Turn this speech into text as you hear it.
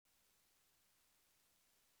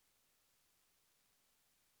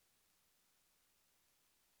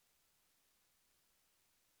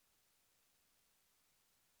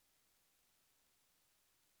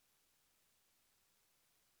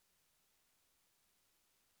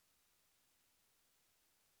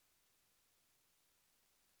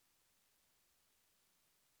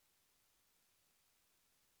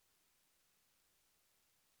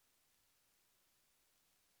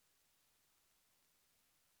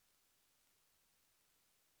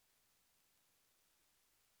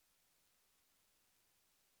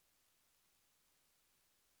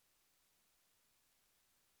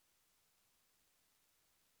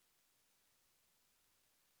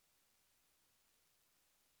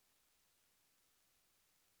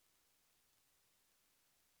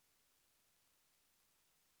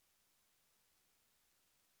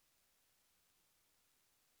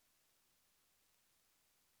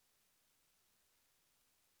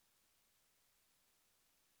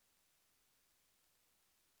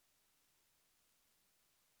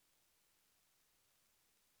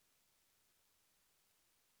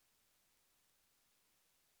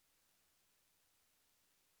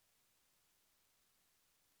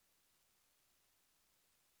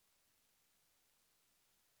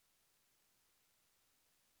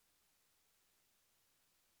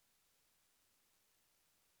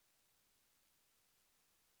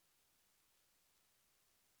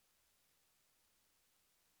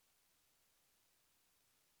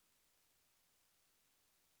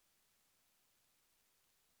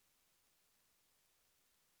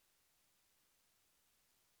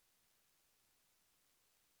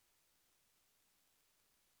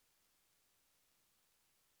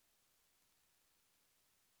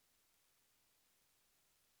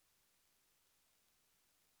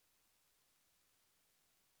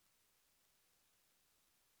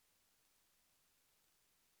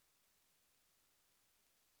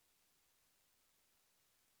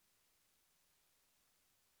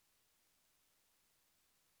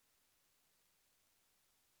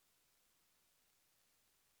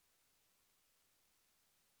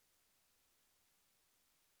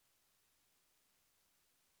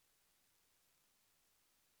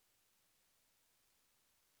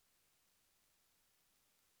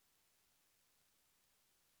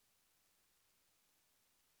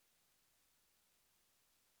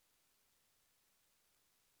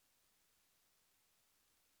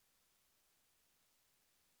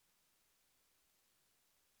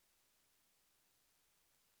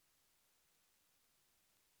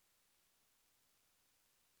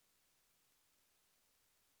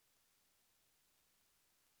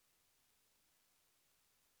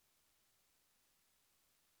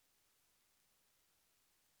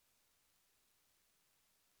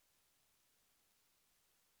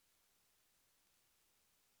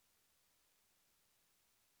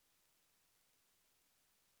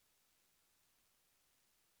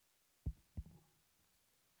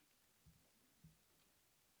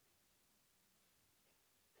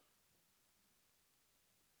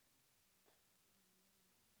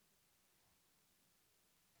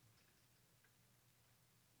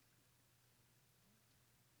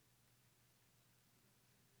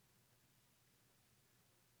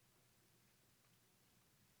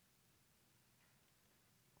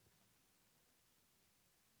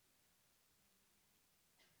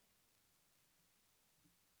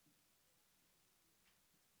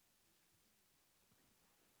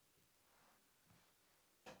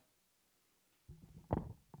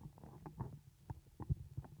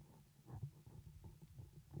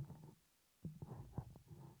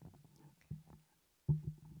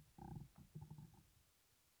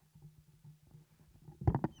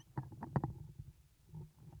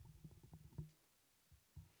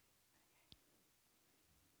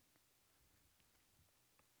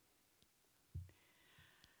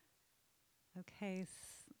Okay,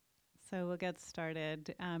 so we'll get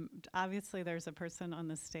started. Obviously, there's a person on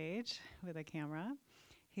the stage with a camera.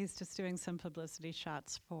 He's just doing some publicity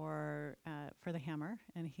shots for the Hammer,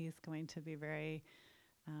 and he's going to be very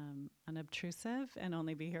unobtrusive and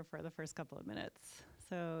only be here for the first couple of minutes.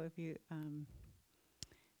 So if you'll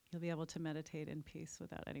be able to meditate in peace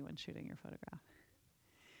without anyone shooting your photograph.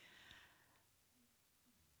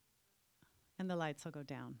 And the lights will go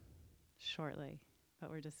down shortly,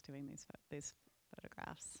 but we're just doing these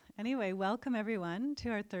photographs. Anyway, welcome everyone to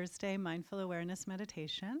our Thursday Mindful Awareness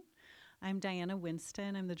Meditation. I'm Diana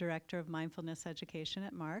Winston. I'm the Director of Mindfulness Education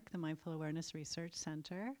at MARC, the Mindful Awareness Research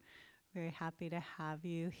Center. Very happy to have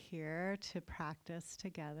you here to practice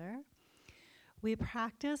together. We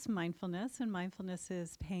practice mindfulness, and mindfulness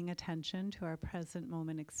is paying attention to our present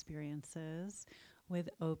moment experiences with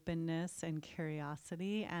openness and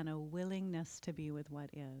curiosity and a willingness to be with what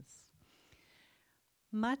is.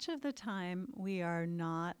 Much of the time, we are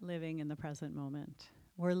not living in the present moment.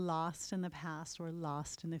 We're lost in the past, we're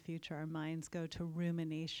lost in the future. Our minds go to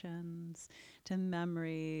ruminations, to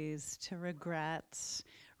memories, to regrets,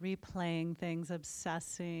 replaying things,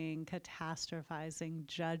 obsessing, catastrophizing,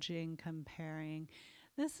 judging, comparing.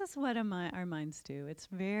 This is what our minds do. It's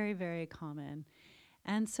very, very common.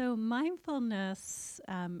 And so mindfulness,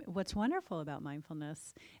 what's wonderful about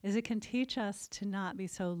mindfulness is it can teach us to not be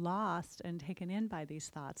so lost and taken in by these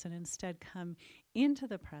thoughts and instead come into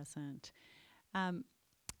the present.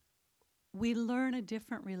 We learn a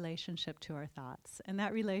different relationship to our thoughts. And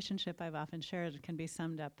that relationship, I've often shared, can be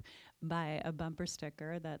summed up by a bumper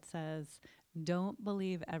sticker that says, "Don't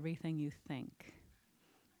believe everything you think." I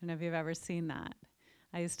don't know if you've ever seen that.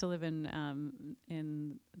 I used to live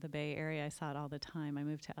in the Bay Area. I saw it all the time. I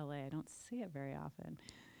moved to LA. I don't see it very often.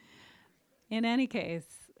 In any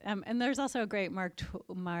case, and there's also a great Mark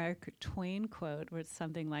Twain quote where it's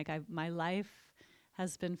something like, "My life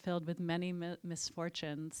has been filled with many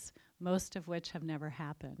misfortunes, most of which have never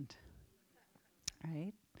happened."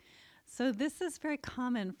 Right? So this is very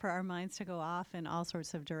common for our minds to go off in all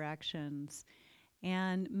sorts of directions.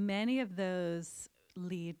 And many of those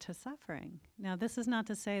lead to suffering. Now, this is not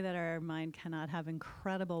to say that our mind cannot have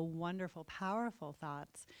incredible, wonderful, powerful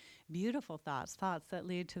thoughts, beautiful thoughts that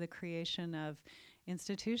lead to the creation of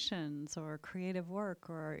institutions or creative work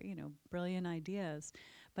or, brilliant ideas.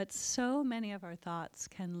 But so many of our thoughts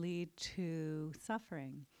can lead to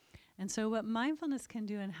suffering. And so what mindfulness can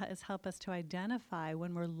do is help us to identify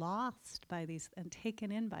when we're lost by these and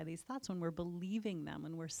taken in by these thoughts, when we're believing them,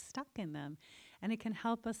 when we're stuck in them. And it can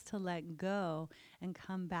help us to let go and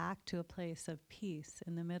come back to a place of peace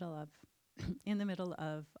in the middle of in the middle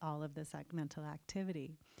of all of this mental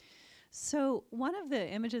activity. So one of the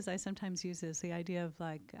images I sometimes use is the idea of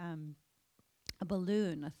like a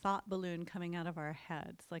balloon, a thought balloon coming out of our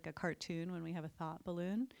heads, like a cartoon when we have a thought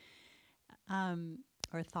balloon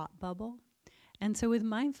or a thought bubble. And so with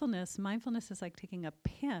mindfulness is like taking a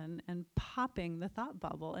pin and popping the thought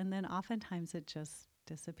bubble, and then oftentimes it just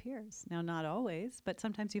disappears. Now, not always, but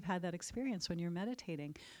sometimes you've had that experience when you're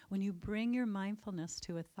meditating, when you bring your mindfulness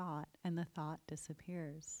to a thought and the thought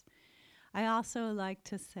disappears. I also like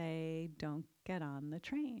to say, don't get on the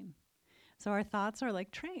train. So our thoughts are like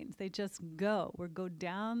trains. They just go. We go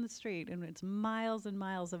down the street, and it's miles and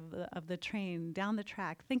miles of the train down the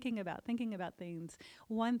track, thinking about things.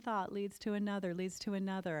 One thought leads to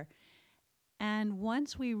another, And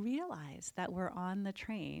once we realize that we're on the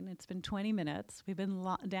train, it's been 20 minutes, we've been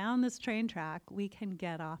down this train track, we can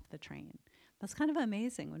get off the train. That's kind of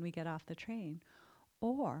amazing when we get off the train.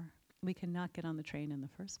 Or we can not get on the train in the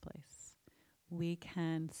first place. We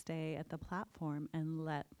can stay at the platform and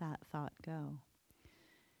let that thought go.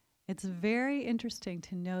 It's very interesting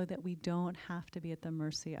to know that we don't have to be at the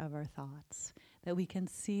mercy of our thoughts, that we can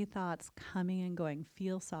see thoughts coming and going,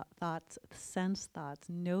 feel thoughts, sense thoughts,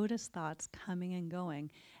 notice thoughts coming and going,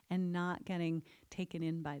 and not getting taken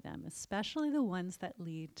in by them, especially the ones that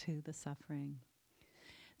lead to the suffering.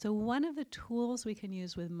 So one of the tools we can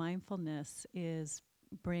use with mindfulness is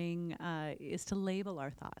to label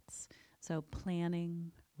our thoughts. So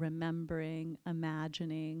planning, remembering,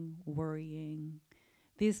 imagining, worrying.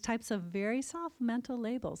 These types of very soft mental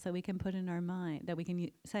labels that we can put in our mind, that we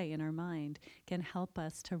can say in our mind, can help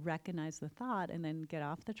us to recognize the thought and then get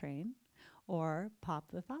off the train or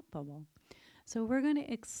pop the thought bubble. So we're going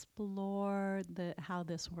to explore how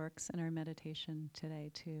this works in our meditation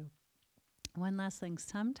today too. One last thing,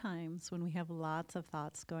 sometimes when we have lots of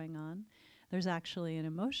thoughts going on, there's actually an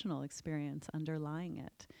emotional experience underlying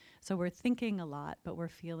it. So we're thinking a lot, but we're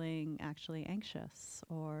feeling actually anxious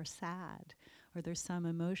or sad, or there's some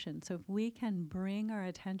emotion. So if we can bring our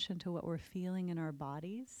attention to what we're feeling in our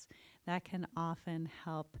bodies, that can often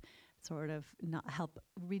help sort of not help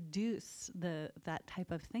reduce that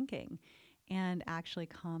type of thinking and actually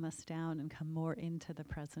calm us down and come more into the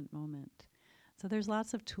present moment. So there's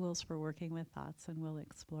lots of tools for working with thoughts, and we'll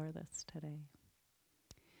explore this today.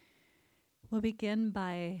 We'll begin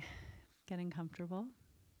by getting comfortable.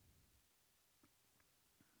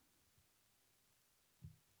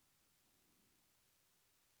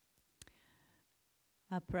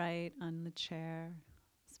 Upright on the chair,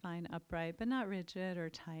 spine upright but not rigid or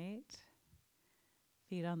tight.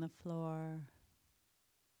 Feet on the floor,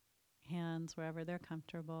 hands wherever they're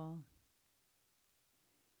comfortable.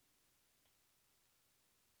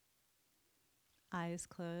 Eyes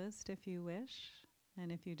closed if you wish,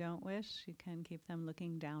 and if you don't wish, you can keep them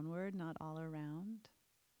looking downward, not all around.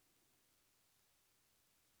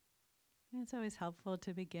 And it's always helpful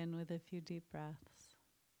to begin with a few deep breaths.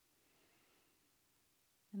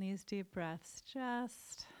 And these deep breaths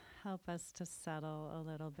just help us to settle a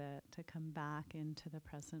little bit, to come back into the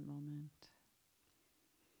present moment.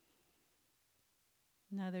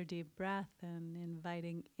 Another deep breath, and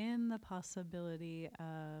inviting in the possibility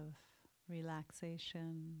of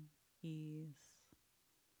relaxation, ease,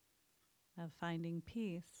 of finding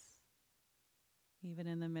peace, even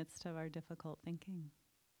in the midst of our difficult thinking.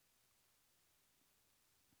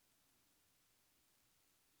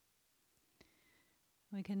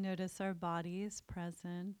 We can notice our bodies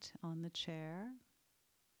present on the chair.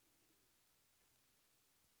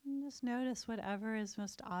 And just notice whatever is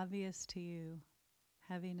most obvious to you.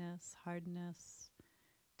 Heaviness, hardness,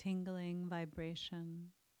 tingling, vibration,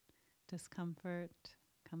 discomfort,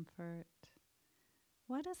 comfort.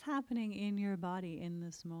 What is happening in your body in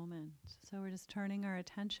this moment? So we're just turning our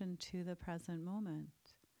attention to the present moment.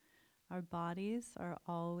 Our bodies are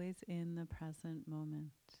always in the present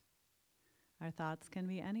moment. Our thoughts can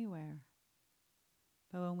be anywhere.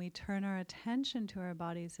 But when we turn our attention to our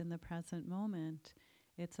bodies in the present moment,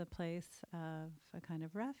 it's a place of a kind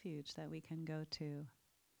of refuge that we can go to.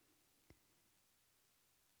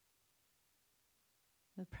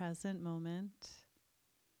 The present moment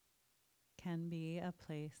can be a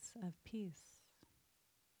place of peace.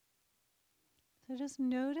 So just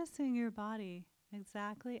noticing your body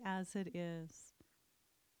exactly as it is,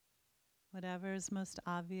 whatever is most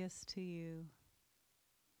obvious to you.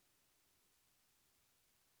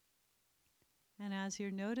 And as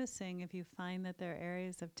you're noticing, if you find that there are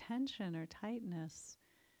areas of tension or tightness,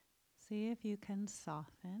 see if you can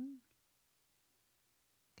soften.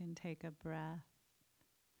 You can take a breath.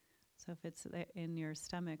 So if it's in your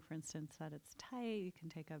stomach, for instance, that it's tight, you can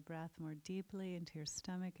take a breath more deeply into your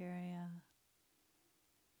stomach area.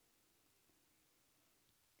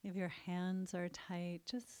 If your hands are tight,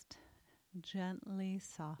 just gently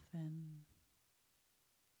soften.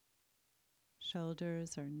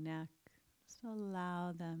 Shoulders or neck, just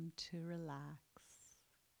allow them to relax.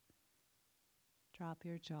 Drop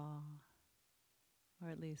your jaw, or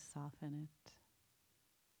at least soften it.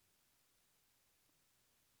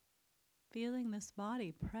 Feeling this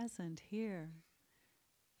body present here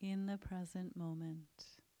in the present moment.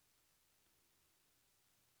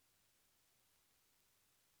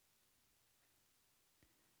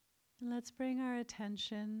 And let's bring our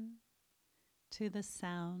attention to the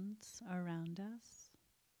sounds around us.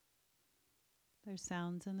 There's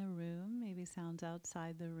sounds in the room, maybe sounds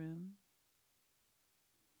outside the room.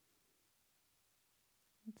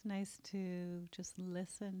 It's nice to just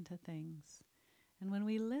listen to things. And when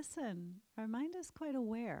we listen, our mind is quite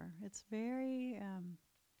aware. It's very,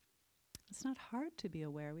 it's not hard to be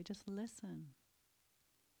aware. We just listen.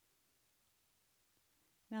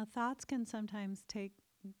 Now, thoughts can sometimes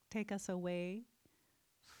take us away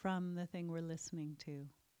from the thing we're listening to.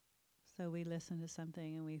 So we listen to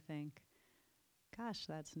something and we think, gosh,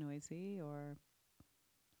 that's noisy, or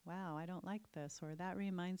wow, I don't like this, or that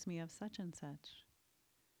reminds me of such and such.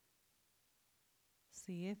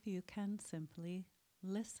 See if you can simply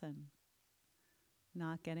listen,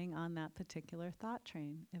 not getting on that particular thought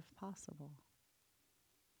train, if possible.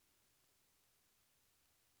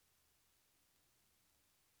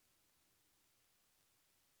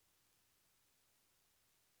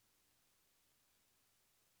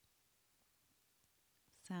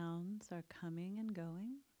 Sounds are coming and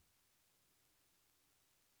going.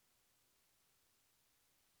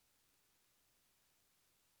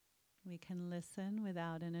 We can listen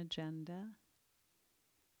without an agenda,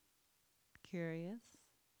 curious,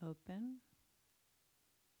 open.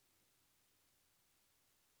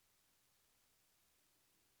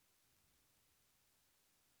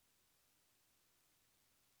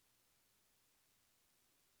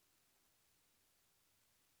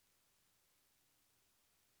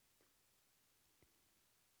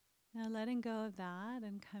 Now letting go of that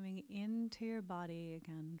and coming into your body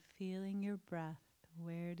again, feeling your breath.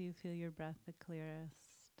 Where do you feel your breath the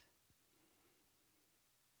clearest?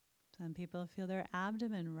 Some people feel their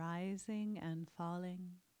abdomen rising and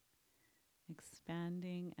falling,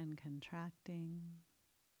 expanding and contracting.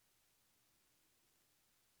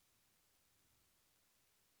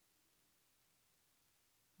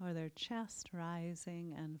 Or their chest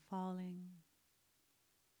rising and falling,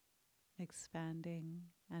 expanding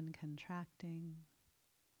and contracting.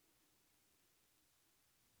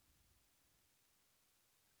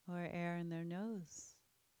 Or air in their nose,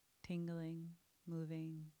 tingling,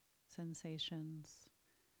 moving, sensations,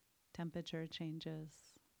 temperature changes.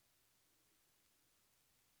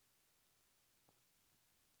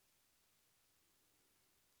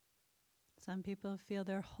 Some people feel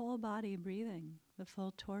their whole body breathing, the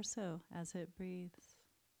full torso as it breathes.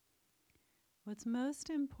 What's most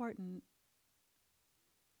important,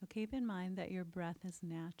 well, keep in mind that your breath is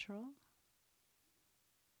natural,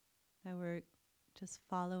 that we're just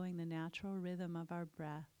following the natural rhythm of our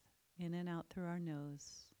breath in and out through our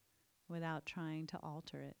nose without trying to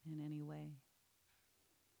alter it in any way.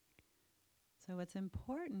 So what's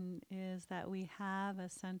important is that we have a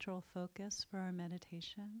central focus for our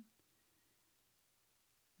meditation.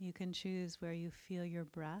 You can choose where you feel your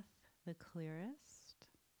breath the clearest,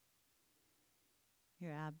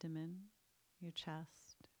 your abdomen, your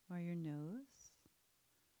chest, or your nose,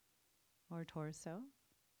 or torso.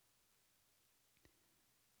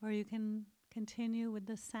 Or you can continue with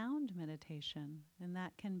the sound meditation, and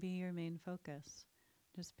that can be your main focus.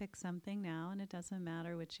 Just pick something now, and it doesn't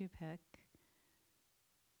matter which you pick.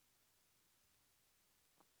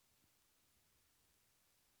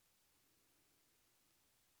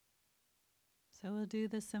 So we'll do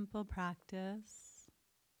the simple practice,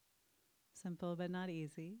 simple but not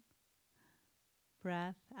easy.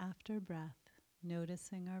 Breath after breath,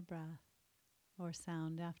 noticing our breath, or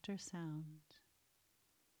sound after sound.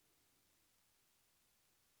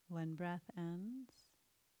 One breath ends,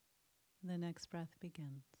 the next breath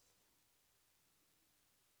begins.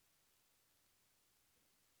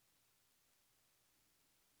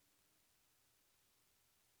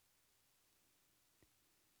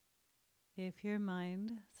 If your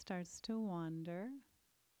mind starts to wander,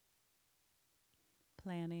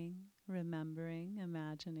 planning, remembering,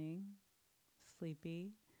 imagining,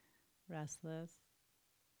 sleepy, restless,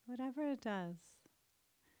 whatever it does,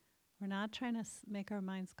 we're not trying to make our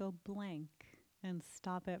minds go blank and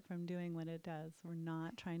stop it from doing what it does. We're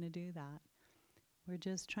not trying to do that. We're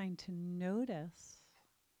just trying to notice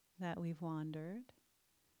that we've wandered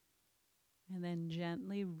and then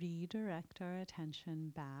gently redirect our attention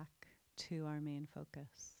back to our main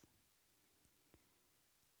focus.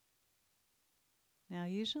 Now,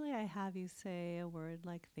 usually I have you say a word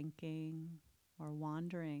like thinking or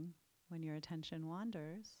wandering when your attention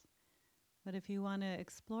wanders. But if you want to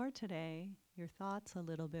explore today your thoughts a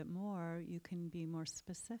little bit more, you can be more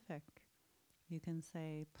specific. You can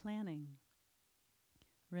say planning,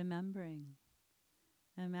 remembering,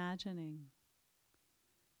 imagining,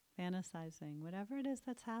 fantasizing, whatever it is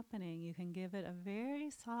that's happening, you can give it a very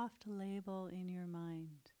soft label in your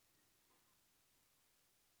mind.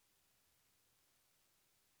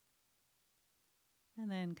 And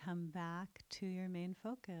then come back to your main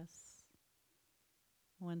focus.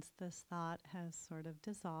 Once this thought has sort of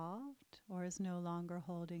dissolved or is no longer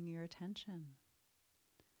holding your attention.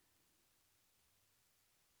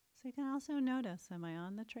 So you can also notice, am I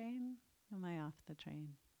on the train? Am I off the train?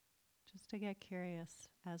 Just to get curious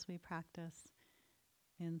as we practice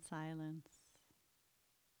in silence.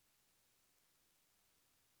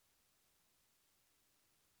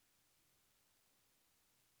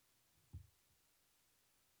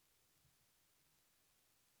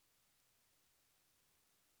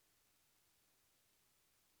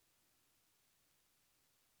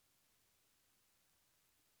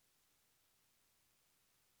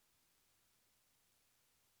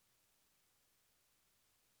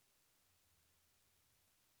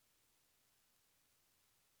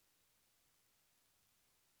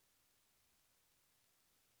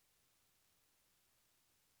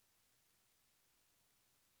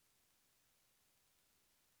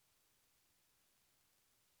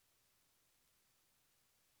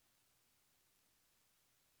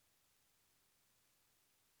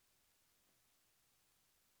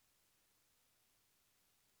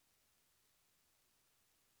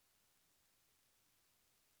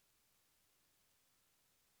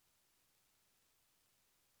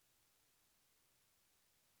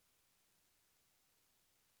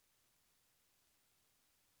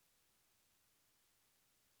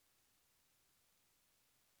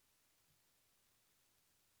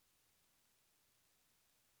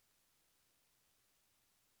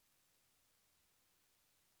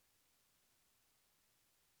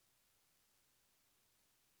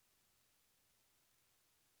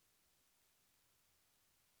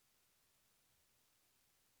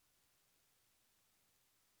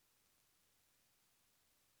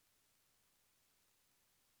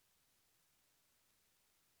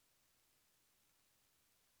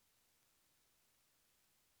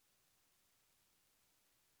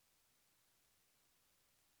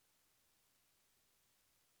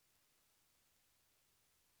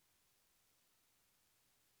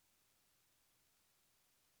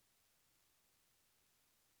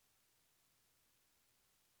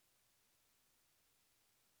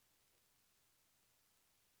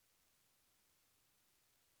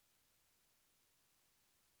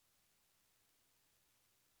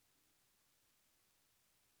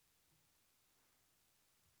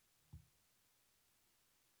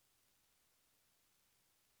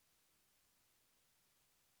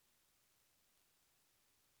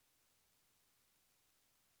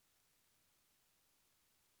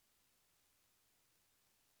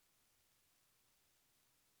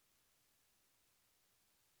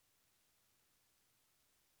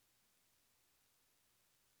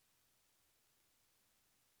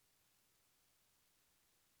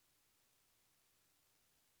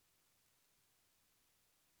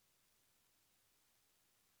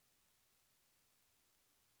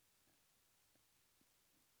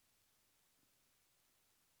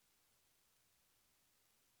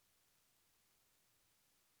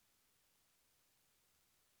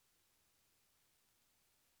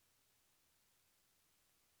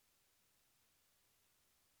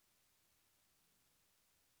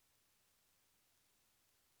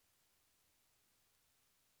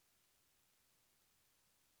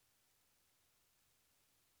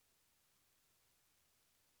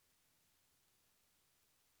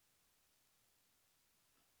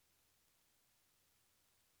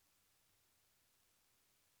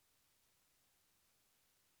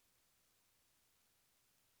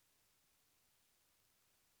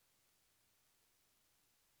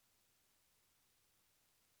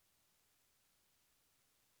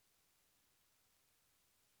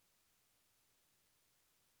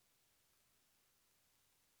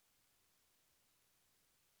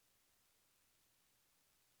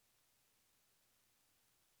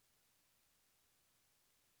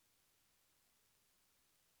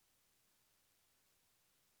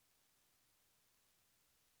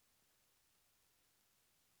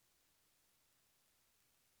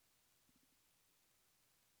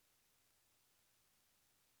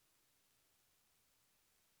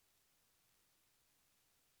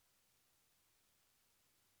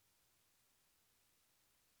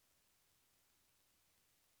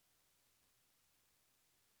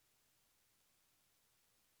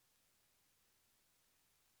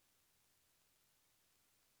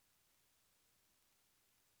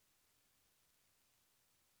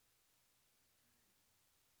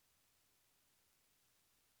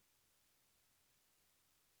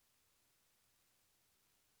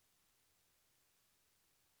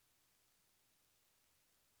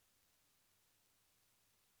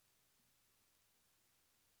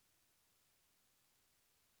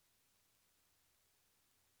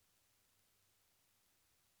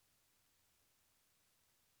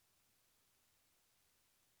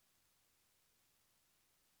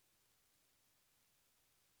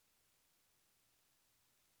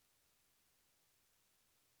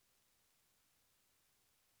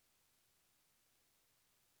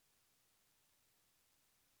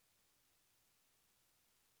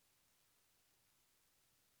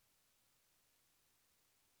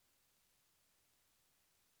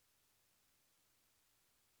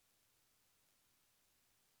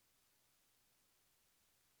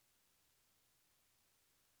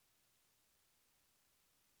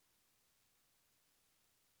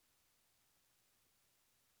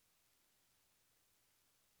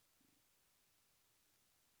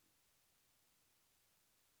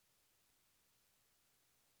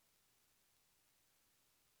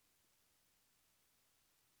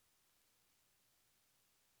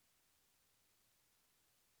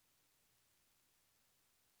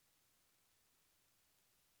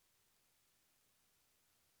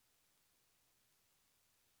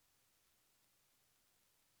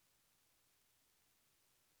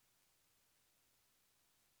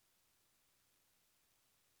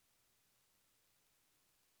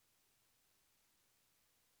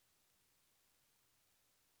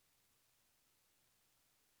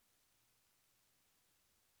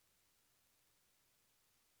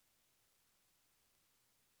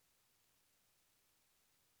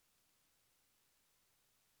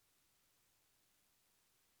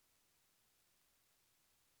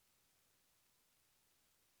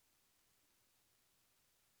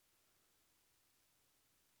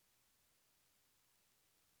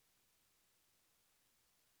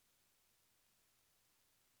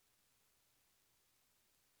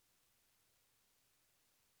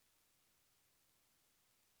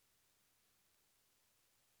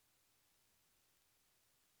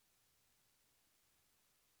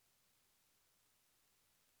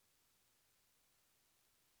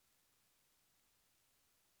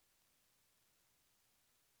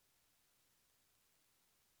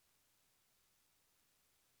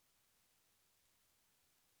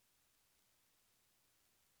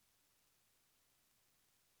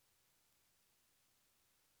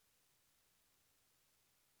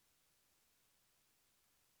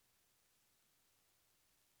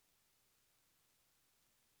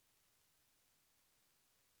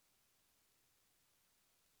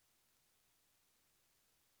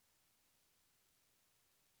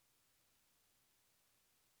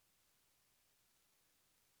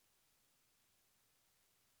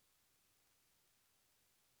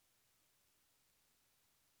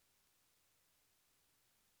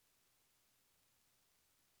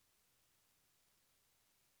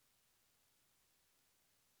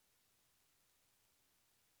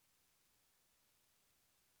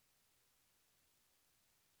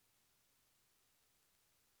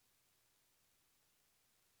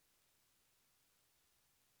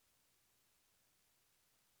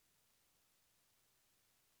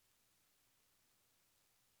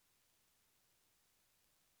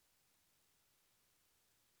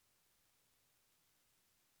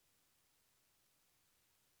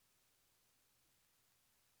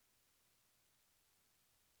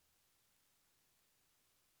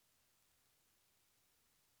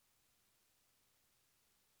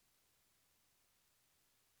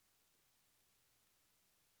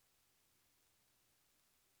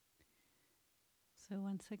 So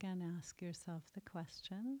once again, ask yourself the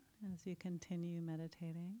question as you continue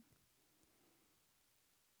meditating.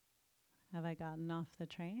 Have I gotten off the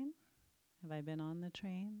train? Have I been on the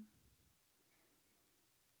train?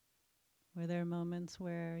 Were there moments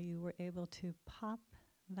where you were able to pop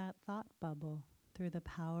that thought bubble through the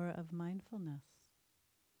power of mindfulness?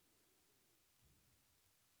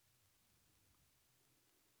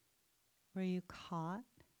 Were you caught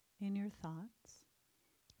in your thoughts?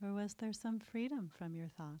 Or was there some freedom from your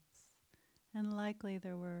thoughts? And likely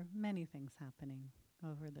there were many things happening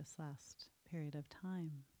over this last period of time.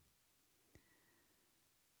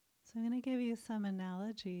 So I'm going to give you some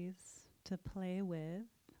analogies to play with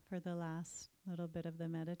for the last little bit of the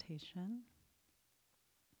meditation.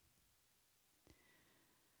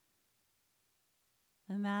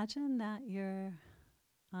 Imagine that you're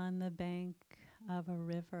on the bank of a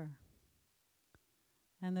river,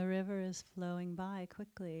 and the river is flowing by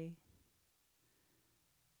quickly,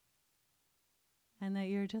 and that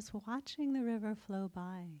you're just watching the river flow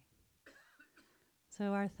by.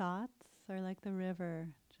 So our thoughts are like the river,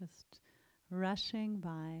 just rushing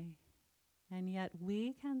by, and yet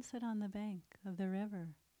we can sit on the bank of the river.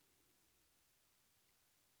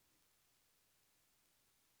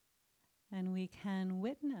 And we can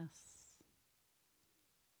witness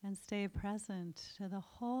and stay present to the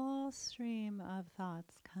whole stream of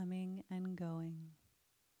thoughts coming and going.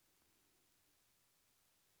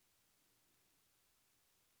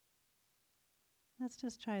 Let's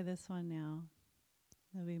just try this one now.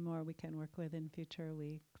 There'll be more we can work with in future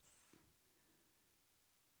weeks.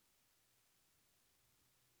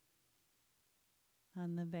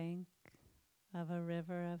 On the bank of a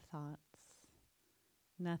river of thoughts,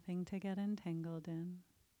 nothing to get entangled in,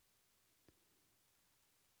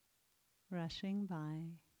 rushing by,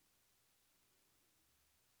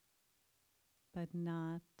 but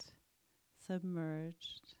not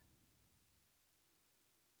submerged.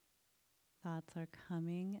 Thoughts are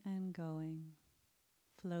coming and going,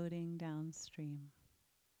 floating downstream.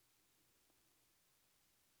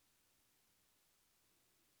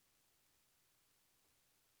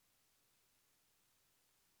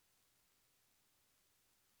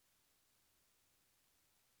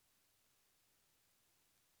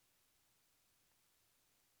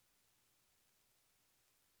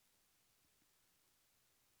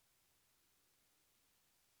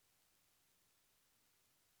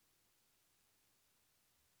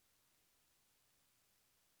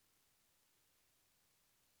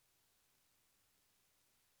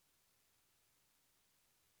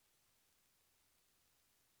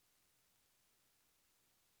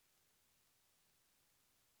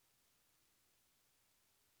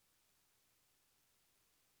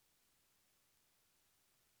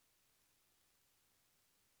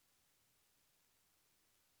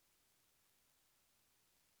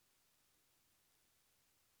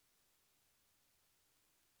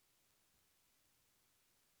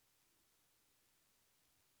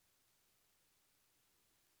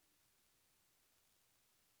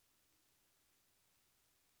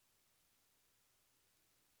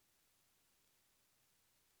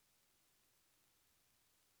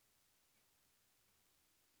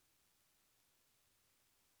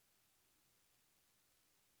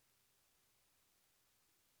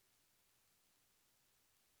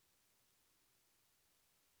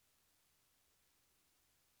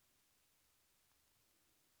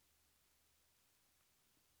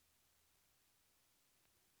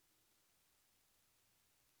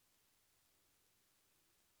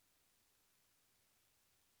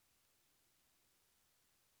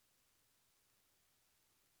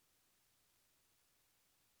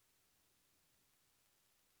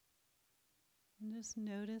 And just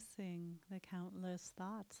noticing the countless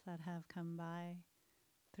thoughts that have come by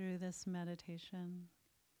through this meditation.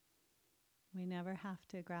 We never have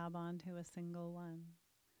to grab onto a single one.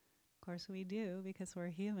 Of course we do, because we're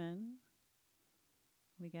human.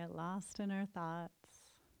 We get lost in our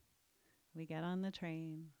thoughts. We get on the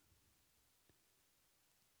train.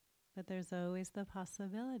 But there's always the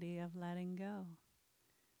possibility of letting go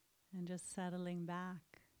and just settling back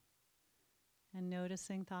and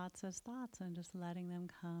noticing thoughts as thoughts and just letting them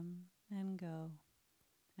come and go.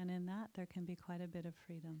 And in that, there can be quite a bit of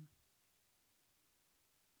freedom.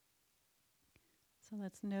 So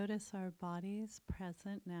let's notice our bodies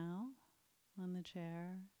present now on the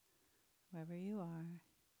chair, wherever you are.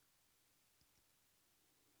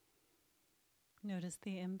 Notice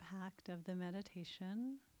the impact of the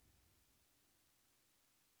meditation.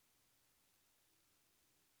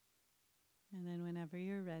 And then whenever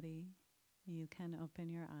you're ready, you can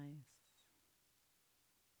open your eyes.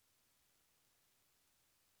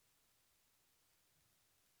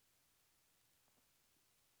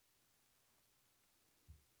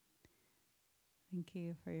 Thank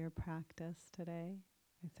you for your practice today.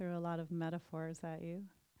 I threw a lot of metaphors at you.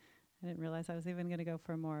 I didn't realize I was even going to go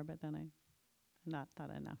for more, but then I not thought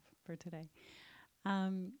enough for today.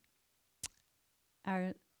 Um,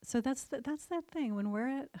 our so that's that thing when we're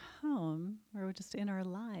at home or we're just in our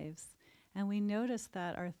lives, and we notice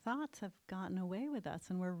that our thoughts have gotten away with us,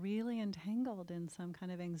 and we're really entangled in some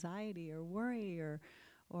kind of anxiety or worry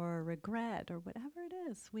or regret or whatever it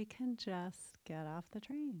is. We can just get off the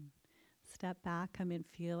train, step back, come in,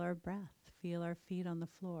 feel our breath, feel our feet on the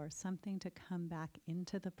floor, something to come back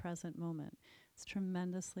into the present moment. It's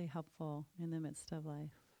tremendously helpful in the midst of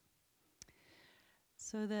life.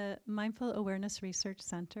 So the Mindful Awareness Research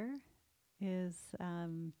Center is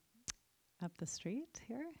up the street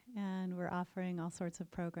here, and we're offering all sorts of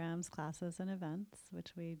programs, classes, and events, which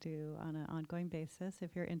we do on an ongoing basis.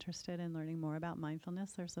 If you're interested in learning more about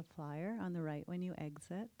mindfulness, there's a flyer on the right when you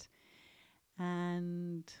exit.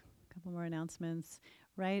 And a couple more announcements.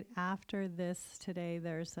 Right after this today,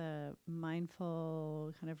 there's a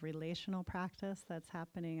mindful kind of relational practice that's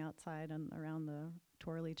happening outside and around the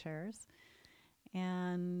twirly chairs.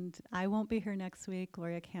 And I won't be here next week.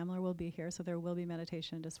 Gloria Kamler will be here, so there will be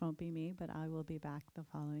meditation. Just won't be me, but I will be back the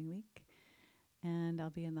following week. And I'll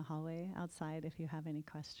be in the hallway outside if you have any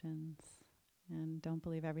questions. And don't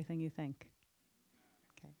believe everything you think.